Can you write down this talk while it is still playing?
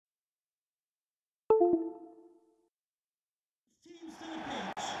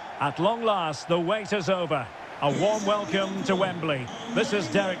At long last, the wait is over. A warm welcome to Wembley. This is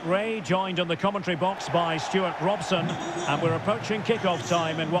Derek Ray, joined in the commentary box by Stuart Robson, and we're approaching kick-off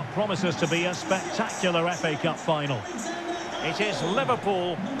time in what promises to be a spectacular FA Cup final. It is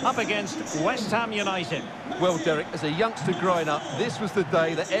Liverpool up against West Ham United. Well, Derek, as a youngster growing up, this was the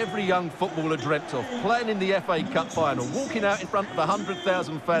day that every young footballer dreamt of. Playing in the FA Cup final, walking out in front of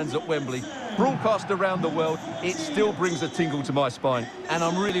 100,000 fans at Wembley, broadcast around the world, it still brings a tingle to my spine. And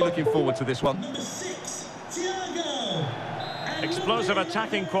I'm really looking forward to this one. Explosive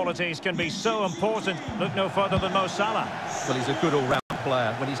attacking qualities can be so important. Look no further than Mo Salah. Well, he's a good all-round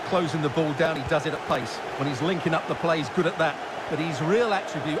player. When he's closing the ball down, he does it at pace. When he's linking up the play, he's good at that. But his real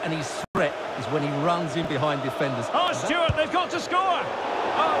attribute and his threat is when he runs in behind defenders. Oh, Stuart, they've got to score!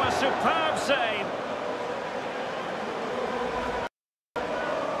 Oh, a superb save.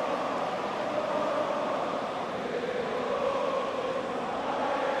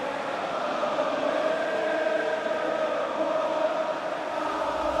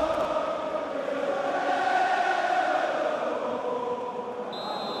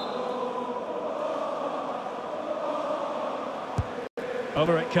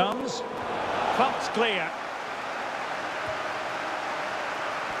 Over it comes. Pumped clear.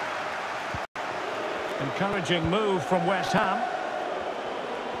 Encouraging move from West Ham.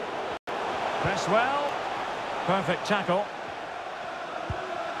 Press well. Perfect tackle.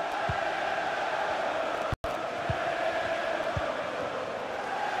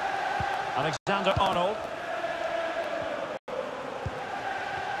 Alexander-Arnold.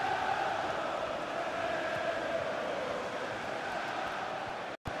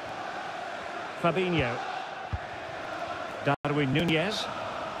 Fabinho. Darwin Núñez.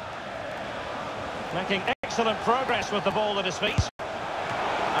 Making excellent progress with the ball at his feet.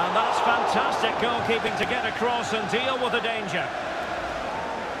 And that's fantastic goalkeeping to get across and deal with the danger.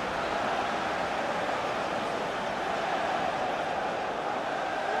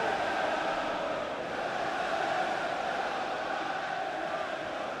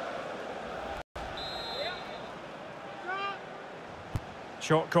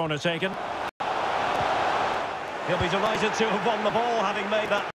 Short corner taken. He'll be delighted to have won the ball, having made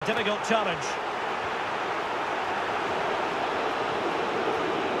that difficult challenge.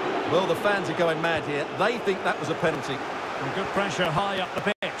 Well, the fans are going mad here. They think that was a penalty. And good pressure high up the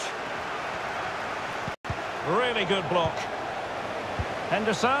pitch. Really good block.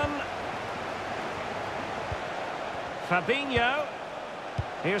 Henderson. Fabinho.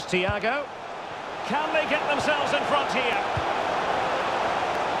 Here's Thiago. Can they get themselves in front here?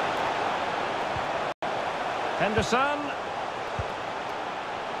 Henderson.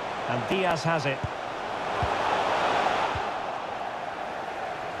 And Diaz has it.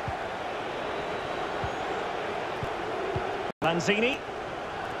 Lanzini.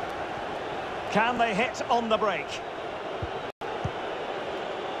 Can they hit on the break?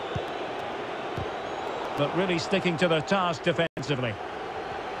 But really sticking to their task defensively.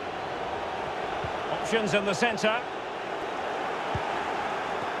 Options in the centre.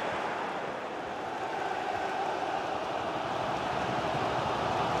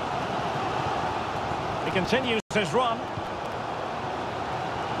 He continues his run.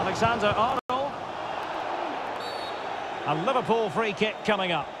 Alexander-Arnold. A Liverpool free kick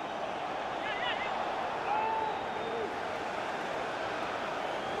coming up.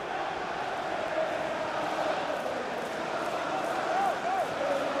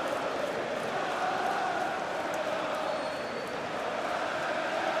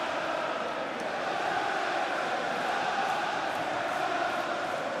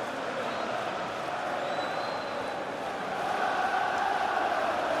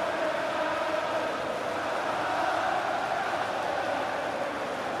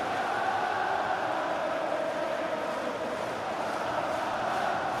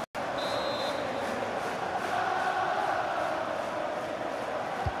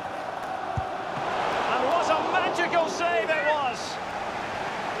 Magical save it was.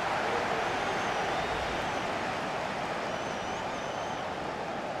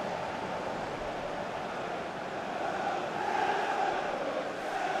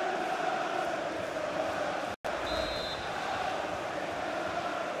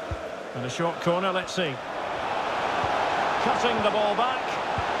 And a short corner, let's see. Cutting the ball back.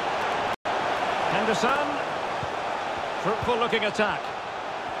 Henderson. Fruitful looking attack.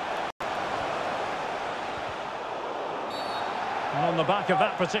 And on the back of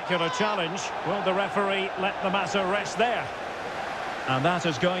that particular challenge, will the referee let the matter rest there? And that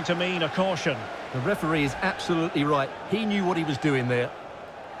is going to mean a caution. The referee is absolutely right. He knew what he was doing there.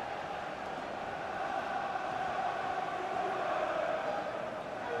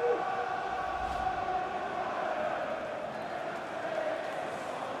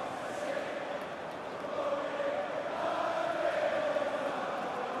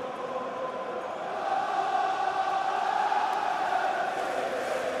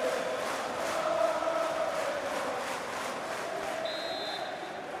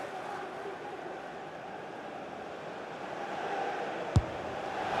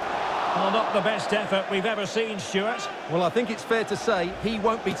 Well, not the best effort we've ever seen, Stuart. Well, I think it's fair to say he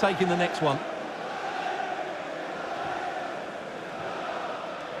won't be taking the next one.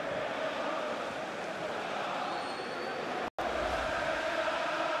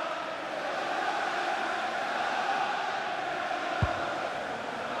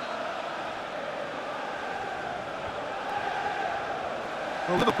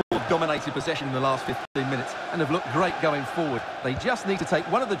 Well, Liverpool have dominated possession in the last 15 minutes and have looked great going forward. They just need to take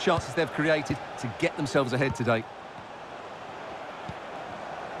one of the chances they've created to get themselves ahead today.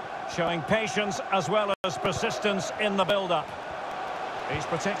 Showing patience as well as persistence in the build-up. He's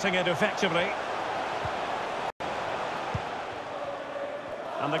protecting it effectively.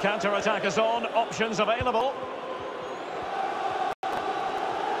 And the counter-attack is on, options available.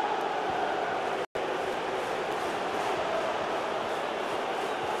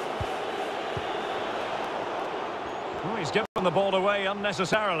 Oh, he's given the ball away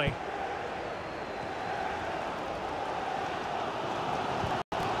unnecessarily.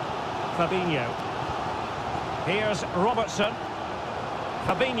 Fabinho. Here's Robertson.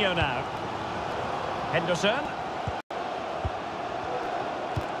 Fabinho now. Henderson.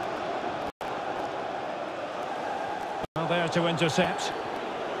 Well, there to intercept.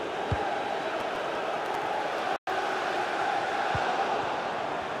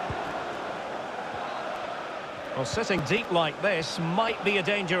 Well, sitting deep like this might be a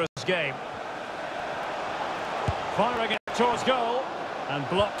dangerous game. Firing it towards goal. And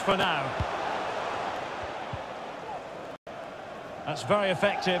blocked for now. That's very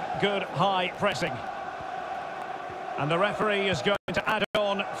effective, good high pressing. And the referee is going to add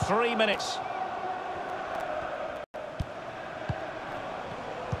on 3 minutes.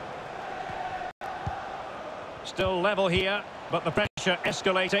 Still level here, but the pressure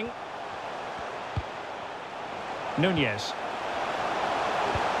escalating. Nunez.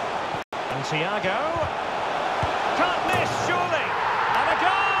 And Thiago. Can't miss, surely.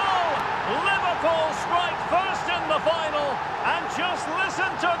 Liverpool strike first in the final, and just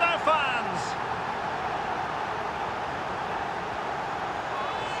listen to their fans.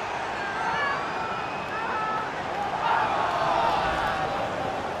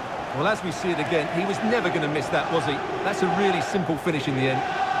 Well, as we see it again, he was never going to miss that, was he? That's a really simple finish in the end.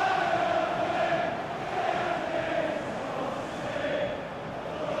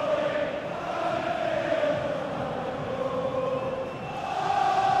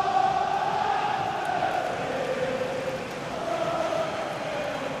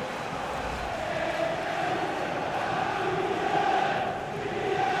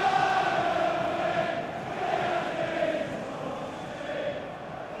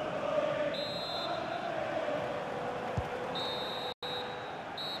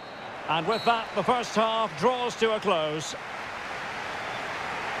 And with that, the first half draws to a close.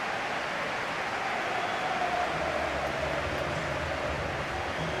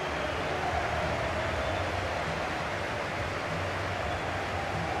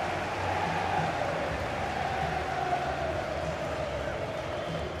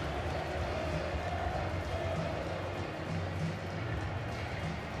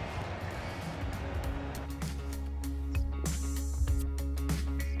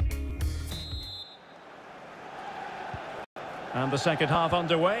 And the second half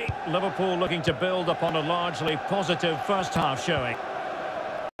underway. Liverpool looking to build upon a largely positive first half showing.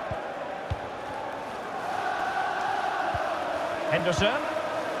 Henderson.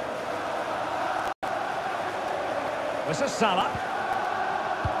 This is Salah.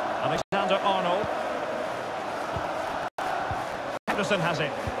 Alexander-Arnold. Henderson has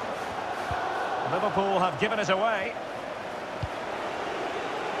it. Liverpool have given it away.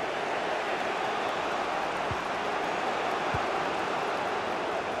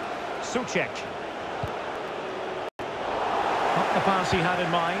 Souček. Not the pass he had in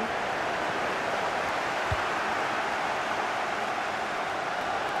mind.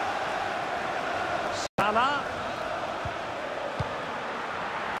 Salah.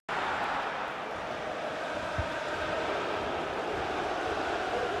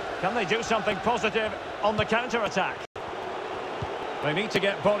 Can they do something positive on the counter-attack? They need to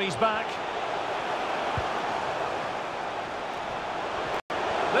get bodies back.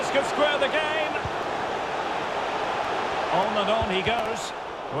 This could square the game. On and on he goes.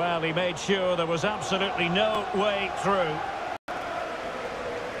 Well, he made sure there was absolutely no way through.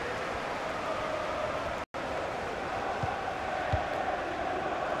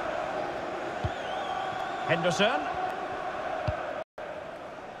 Henderson.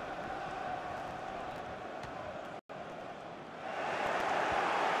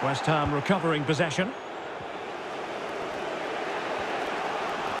 West Ham recovering possession.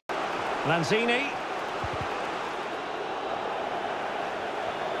 Lanzini.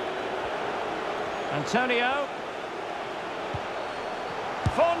 Antonio.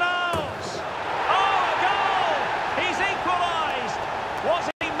 Fornals. Oh, a goal! He's equalised. Was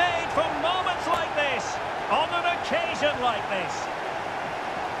he made for moments like this? On an occasion like this?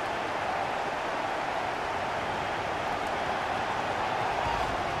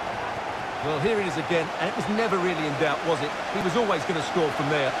 Well, here it is again, and it was never really in doubt, was it? He was always going to score from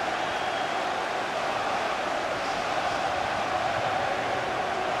there.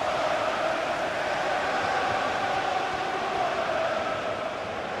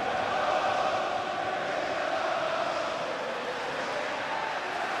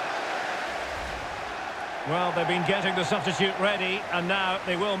 Well, they've been getting the substitute ready, and now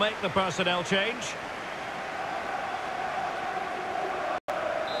they will make the personnel change.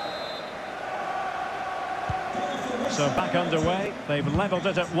 So back underway. They've levelled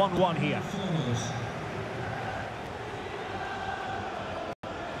it at 1-1 here.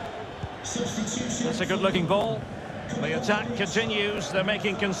 That's a good-looking ball. The attack continues. They're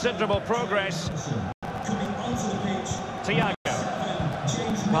making considerable progress. Thiago.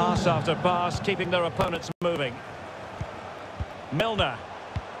 Pass after pass, keeping their opponents moving. Milner.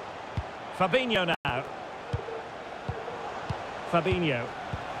 Fabinho now. Fabinho.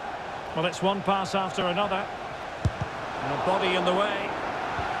 Well, it's one pass after another. And a body in the way.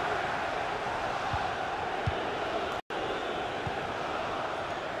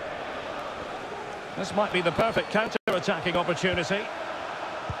 This might be the perfect counter-attacking opportunity.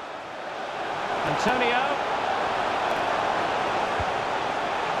 Antonio.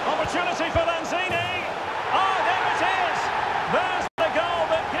 Opportunity for Lanzini. Oh, there it is. There's the goal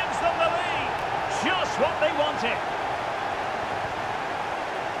that gives them the lead. Just what they wanted.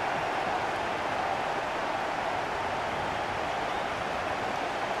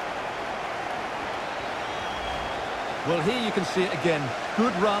 Well, here you can see it again.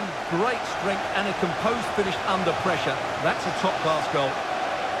 Good run, great strength, and a composed finish under pressure. That's a top-class goal.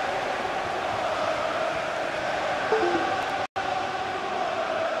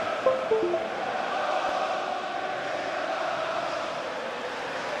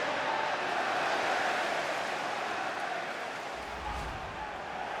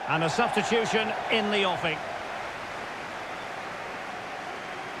 And a substitution in the offing.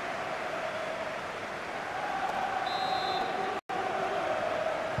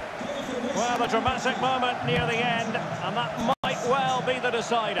 Well, a dramatic moment near the end, and that might well be the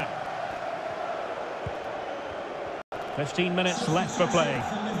decider. 15 minutes left for play.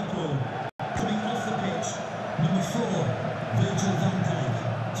 Liverpool, coming off the pitch, number 4, Virgil van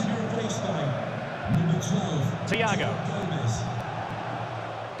Dijk, to be replaced by number 12, Thiago. Gomez.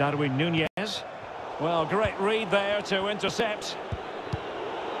 Darwin Núñez. Well, great read there to intercept.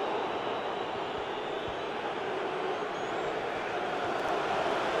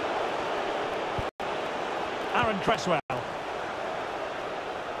 Aaron Cresswell.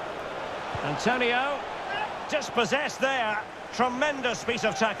 Antonio. Dispossessed there. Tremendous piece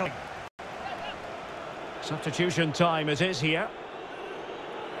of tackling. Substitution time it is here.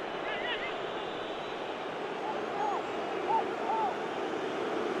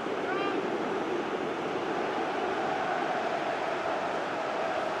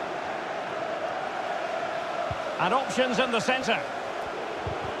 And options in the centre.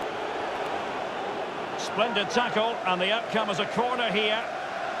 Splendid tackle, and the outcome is a corner here.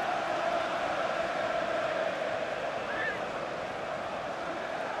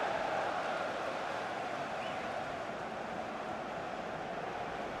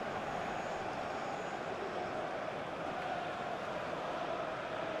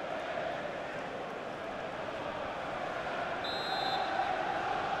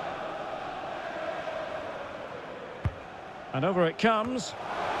 And over it comes,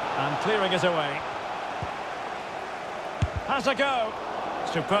 and clearing it away. Has a go.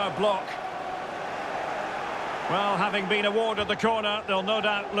 Superb block. Well, having been awarded the corner, they'll no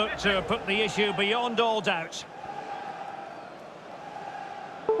doubt look to put the issue beyond all doubt.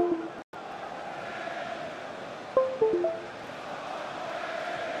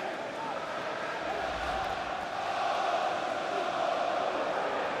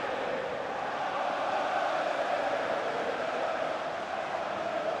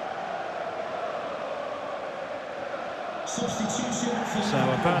 So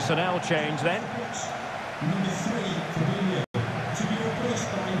a personnel change then. Number 3, Fabinho, to be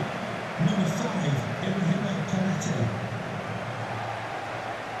replaced by number 5, Emirates.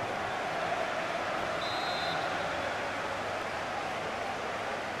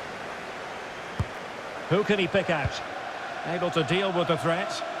 Who can he pick out? Able to deal with the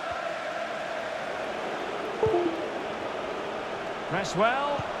threat. Press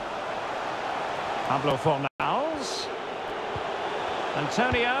well. Pablo Fornals.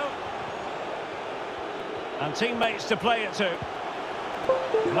 Antonio. And teammates to play it to.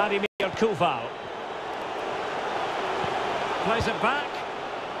 Vladimir Koval. Plays it back.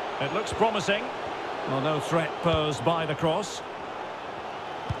 It looks promising. Well, no threat posed by the cross.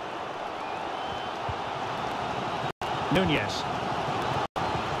 Nunez.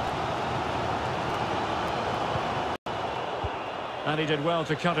 And he did well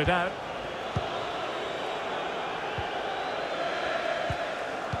to cut it out.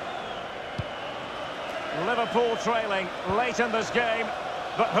 Liverpool trailing late in this game,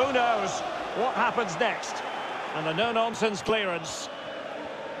 but who knows what happens next. And the no-nonsense clearance.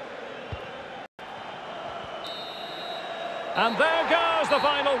 And there goes the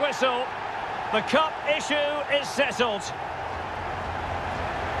final whistle. The cup issue is settled.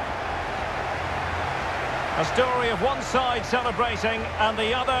 A story of one side celebrating and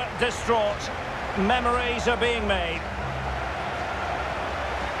the other distraught. Memories are being made.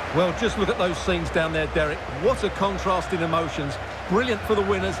 Well, just look at those scenes down there, Derek. What a contrast in emotions. Brilliant for the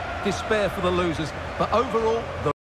winners, despair for the losers. But overall, the